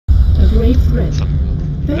a threat.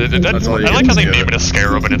 I like how they name it a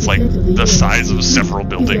scarab and it's like the size of several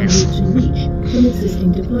buildings.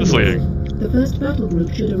 Misleading. The first battle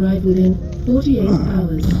group should arrive within 48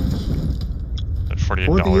 hours. At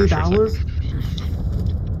 $48. 48 hours?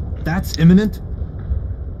 That's imminent?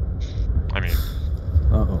 I mean...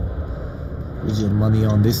 Uh-oh. Who's your money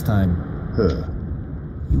on this time? Her.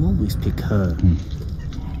 You always pick her.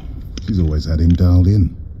 She's always had him dialed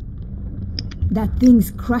in. That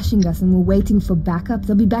thing's crushing us and we're waiting for backup.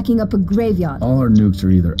 They'll be backing up a graveyard. All our nukes are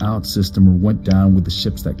either out system or went down with the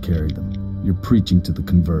ships that carried them. You're preaching to the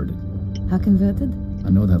converted. How converted? I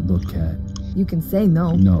know that look, Cat. You can say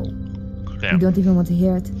no. No. Damn. You don't even want to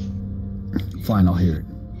hear it. Fine, I'll hear it.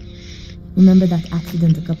 Remember that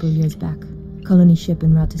accident a couple of years back? Colony ship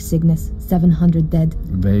en route to Cygnus, 700 dead.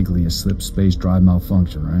 Vaguely a slip space drive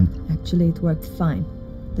malfunction, right? Actually, it worked fine.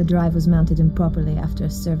 The drive was mounted improperly after a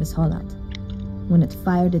service haul-out. When it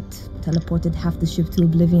fired, it teleported half the ship to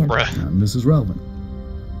oblivion. This is relevant.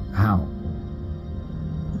 How?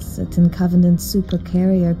 A certain Covenant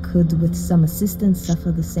supercarrier could, with some assistance,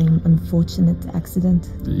 suffer the same unfortunate accident.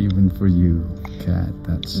 Even for you, Cat,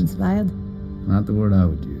 that's... Inspired? Not the word I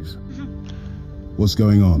would use. What's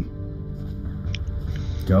going on?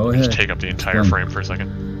 Go ahead. Just take up the entire frame for a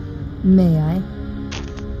second. May I?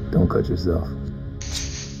 Don't cut yourself.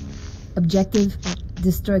 Objective,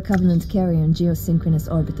 destroy Covenant carrier in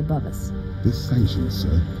geosynchronous orbit above us. This sanctions, sir.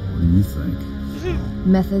 What do you think?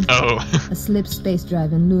 Method, Oh. a slip space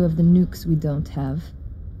drive in lieu of the nukes we don't have.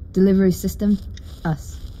 Delivery system,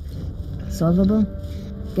 us. Solvable?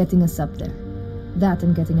 Getting us up there. That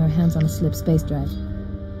and getting our hands on a slip space drive.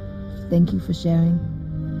 Thank you for sharing.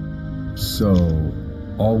 So,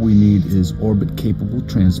 all we need is orbit-capable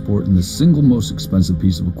transport and the single most expensive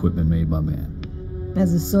piece of equipment made by man.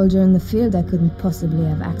 As a soldier in the field, I couldn't possibly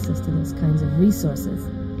have access to those kinds of resources.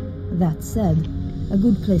 That said, a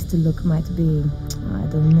good place to look might be, I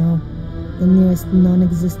don't know, the nearest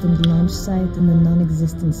non-existent launch site in the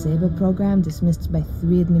non-existent Saber program dismissed by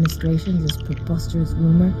 3 administrations as preposterous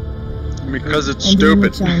rumor. Because it's and stupid. in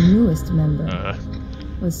which our newest member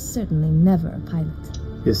was certainly never a pilot.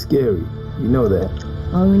 It's scary. You know that.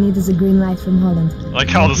 All we need is a green light from Holland. Like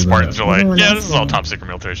how the Spartans are like, Everyone yeah, else this is all will. top secret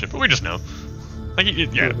military shit, but we just know. Like, yeah,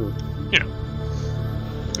 you know.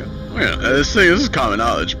 Yeah, this is common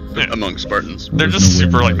knowledge Yeah. among Spartans. They're There's just no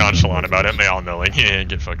way super, like, anybody nonchalant can about it, and they all know, like, yeah,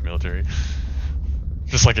 get fucked military.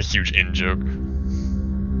 Just like a huge in-joke.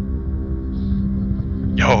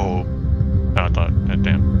 Yo! Oh, I thought,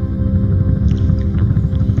 damn.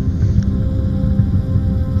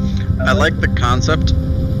 I like the concept,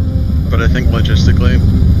 but I think logistically,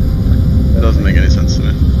 it doesn't make any sense to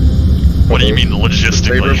me. What do you mean,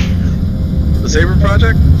 logistically? The Saber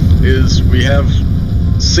project is we have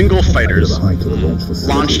single fighters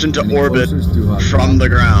launched into orbit from the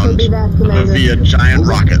ground via giant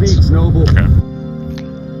rockets. Okay.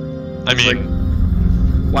 I mean... Like,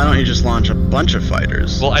 why don't you just launch a bunch of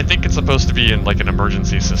fighters? Well, I think it's supposed to be in, like, an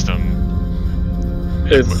emergency system.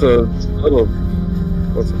 It's a little...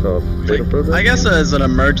 What's it called? Data program? I guess as an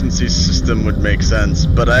emergency system would make sense,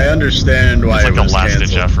 but I understand why It's like it was a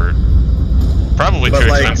last-ditch canceled. effort. Probably But, too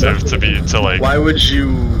like, expensive to like... Why would you...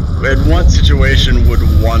 In what situation would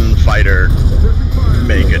one fighter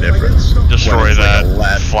make a difference? destroy When it's like that a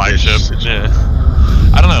last-ditch flagship? situation?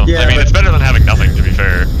 Yeah. I don't know. Yeah, I mean, but- it's better than having nothing, to be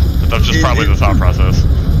fair. But that's just probably the thought process.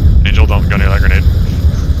 Angel, don't go near that grenade.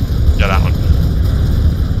 Yeah, that one.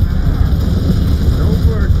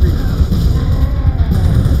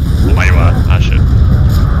 Ah, shit.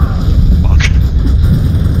 Fuck.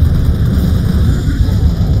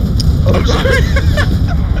 Oh, sorry.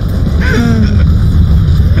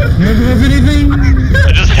 Never have anything.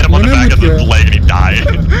 I just hit him on the back of the leg and he died.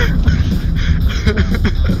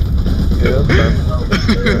 Yeah,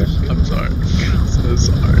 that's fine. I'm sorry. So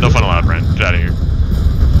sorry. No fun allowed, Brent. Get out of here.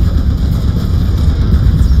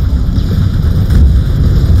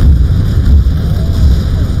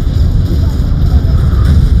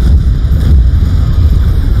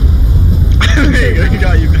 There you go, he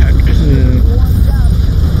got you back.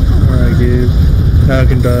 Alright, Gabe. Now I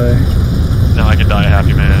can die. Now I can die a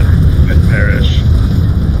happy man. And perish.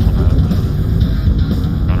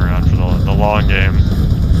 Going around for the long game.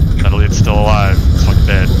 That elite's still alive. It's fucking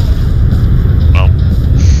dead. Well,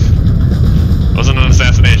 it wasn't an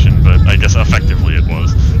assassination, but I guess effectively it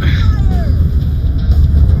was.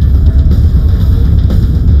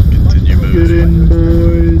 Continue Get moving. in,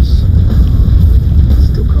 boys.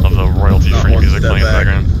 Love the royalty-free Not one music step playing in the back.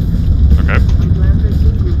 background. Okay.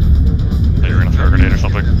 Thought you were gonna throw a grenade or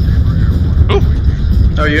something. Ooh!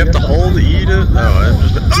 Oh, you have to hold E to... Oh, I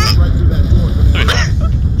just...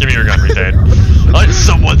 Give me me your gun, retard. Let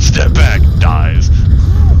someone step back. Dies.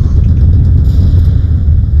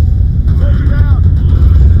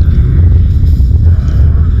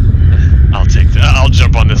 I'll take that. I'll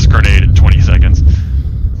jump on this grenade in 20 seconds.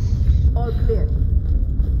 All clear.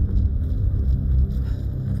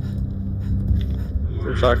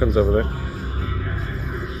 There's shotguns over there.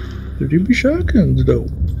 There do be shotguns, though.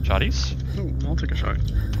 Shotties? Ooh, I'll take a shot.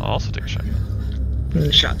 I'll also take a shot.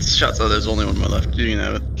 Shots. Oh, there's only one more left. You can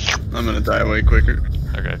have it. I'm gonna die way quicker.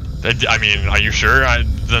 Okay. I mean, are you sure?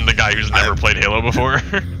 Than the guy who's never played Halo before?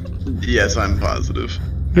 Yes, I'm positive.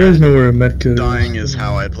 You guys know where a medkit is. Dying is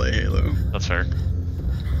how I play Halo. That's fair.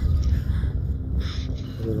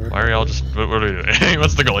 Why are y'all just... What are we doing?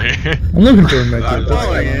 What's the goal here? I'm looking for a medkit. I'm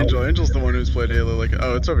following Angel. Angel's the one who's played Halo. Like,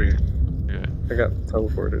 oh, it's over here. Okay. I got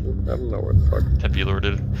teleported. I don't know where the fuck.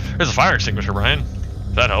 Tabula-lorded. There's a fire extinguisher, Brian.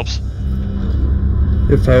 That helps.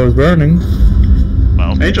 If I was burning.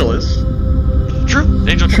 Well, Angel is. True.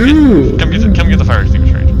 Angel, True. Come get the fire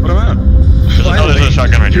extinguisher, Angel. What about? There's a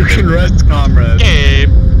shotgun right You here. can rest, comrade. Gabe.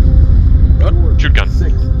 What? Shoot gun.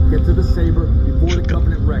 Get to the Saber before the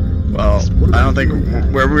Covenant record. Well, I don't think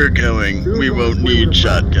where we're going, we won't need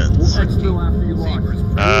shotguns. We'll exfil after you launch.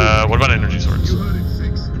 What about energy swords?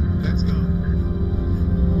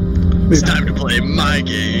 It's time to play my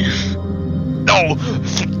game. No!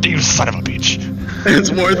 You son of a bitch.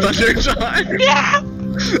 It's more thunder time. Yeah!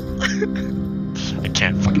 I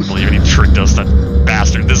can't fucking believe he tricked us, that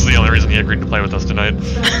bastard. This is the only reason he agreed to play with us tonight.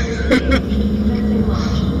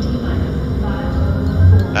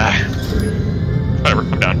 Whatever,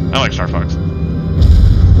 I'm down. I like Star Fox.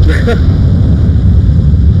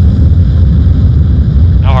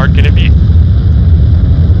 How hard can it be?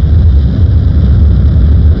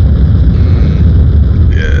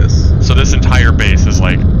 Yes. So this entire base is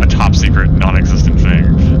like a top secret, non-existent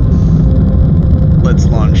thing. Let's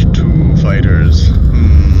launch 2 fighters.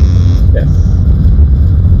 Yes.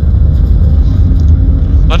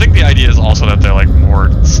 I think the idea is also that they're like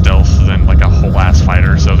more stealth than like a whole ass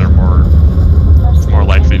fighter, so they're more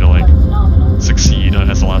likely to like succeed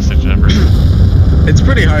as the last stage ever. It's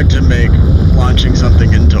pretty hard to make launching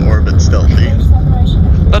something into orbit stealthy.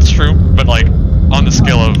 That's true, but like on the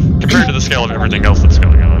scale of compared to the scale of everything else that's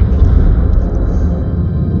going on.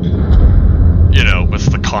 You know, with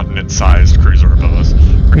the continent-sized cruiser above us.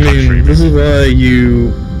 I mean, this is why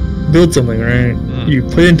you build something, right? You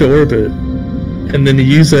put it into orbit, and then you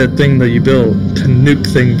use that thing that you built to nuke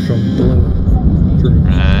things from below.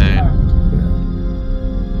 Right.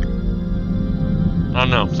 I don't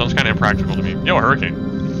know. Sounds kind of impractical to me. Yo, a hurricane.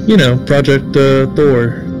 You know, Project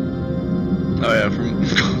Thor. Oh yeah, from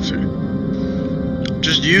Culture.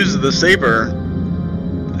 Just use the saber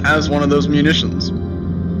as one of those munitions.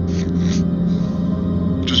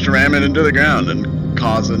 Just ram it into the ground and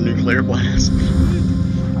cause a nuclear blast.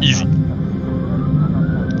 Easy.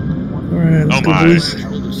 Alright, let's go, boys.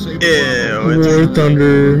 War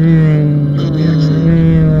Thunder.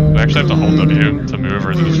 I actually have to hold W to move,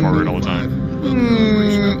 or is it just forward all the time?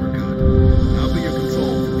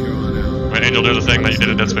 Wait, Angel, do the thing that you did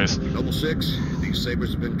in Dead Space. 6, these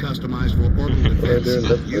sabers have been customized for orbital defense.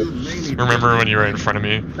 Remember when you were in front of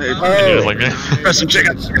me? Hey, and you was like, press some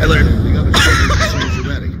chicken. I learned.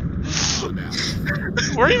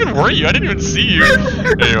 Where even were you? I didn't even see you.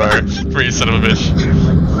 There you are. Free son of a bitch.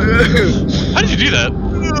 How did you do that?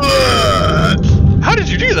 How did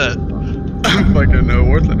you do that? I'm fucking no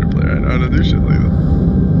War Thunder player. I know how to do shit like that.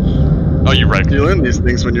 Oh, you right. You learn these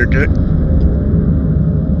things when you're good.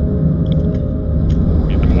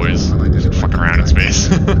 Me and the boys just fucking around in space.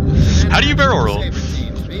 How do you barrel roll?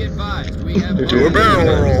 Do a barrel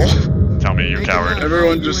roll. Tell me, you coward.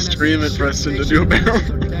 Everyone just scream at Preston to do a barrel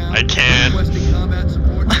roll. I can't.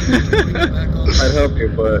 I'd help you,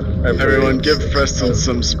 but... Everyone give Preston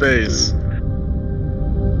some space.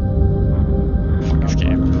 Fuck this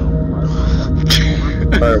game.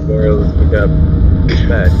 Alright, boys, we got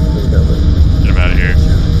back. Get him out of here.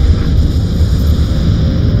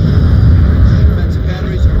 Defensive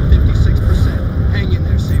batteries are 56%. Hang in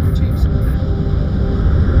there, Saber teams.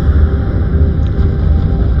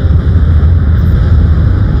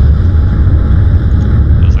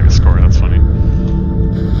 That's like a score, that's funny.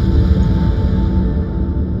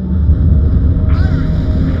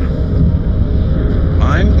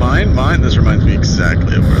 Mine. This reminds me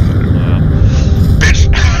exactly of War Thunder. Bitch!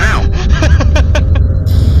 Ow!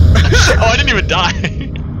 Oh, I didn't even die!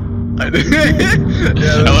 I did.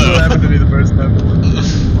 Yeah, that's what happened to me the first time.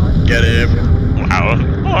 Get him. Wow.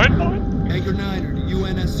 Mine. Anchor 9 are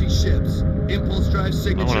UNSC ships. Impulse drive I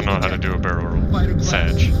signature. want to know how to do a barrel roll. Fighter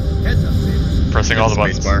Sag. Heads up, Sabers. Pressing all the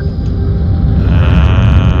buttons. Spacebar.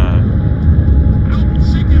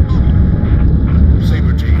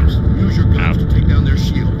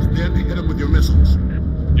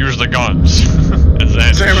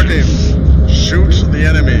 the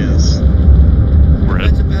enemies. We're in.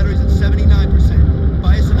 Defensive batteries at 79%.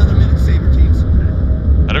 Buy us another minute, Saber teams.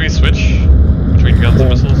 How do we switch between guns and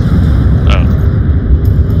missiles? Oh.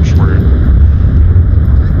 Sure.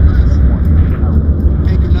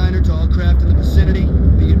 Anchor 9er to all craft in the vicinity.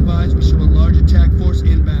 Be advised we show a large attack force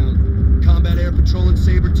inbound. Combat air patrol and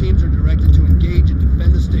Saber teams are directed to engage and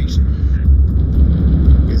defend the station.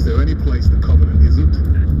 Is there any place the Covenant isn't?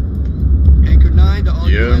 Anchor 9 to all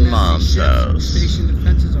Your UNSC mom's ships. house. Station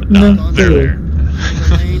defenses are No, on they're there.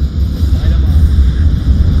 Anchor lane, light 'em up.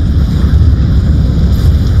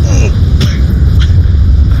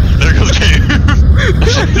 There goes Gabe.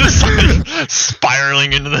 Just like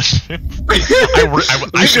spiraling into the ship.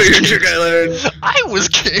 I was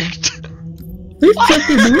kicked. They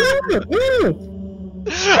fucking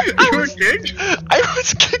You were kicked? I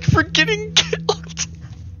was kicked for getting killed.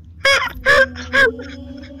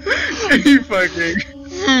 You fucking.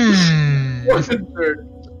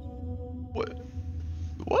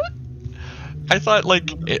 What? I thought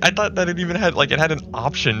that it even had it had an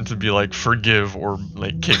option to be like forgive or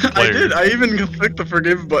like kick I players. did. I even clicked the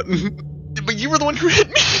forgive button. But you were the one who hit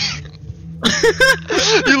me.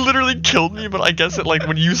 You literally killed me, but I guess it like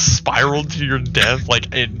when you spiraled to your death, like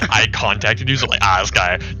I contacted you, so like this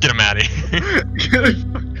guy, get him out of here.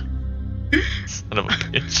 Son of a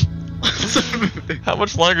bitch. How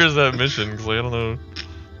much longer is that mission? Cause like, I don't know.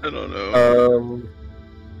 I don't know.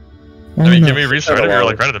 I mean, can we restart it? We were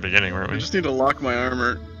like right at the beginning, weren't we? I just need to lock my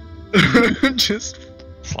armor. Just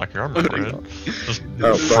lock your armor, right? Just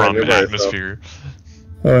fine, from atmosphere.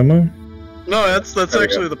 Oh, am I? no, that's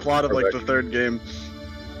actually the plot of like the third game.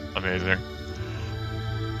 Amazing.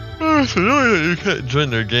 So you can't join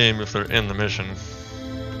their game if they're in the mission.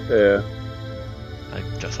 Yeah. I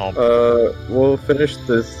guess I'll. We'll finish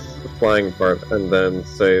this flying part and then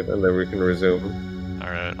save, and then we can resume.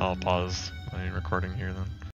 Alright, I'll pause my recording here then.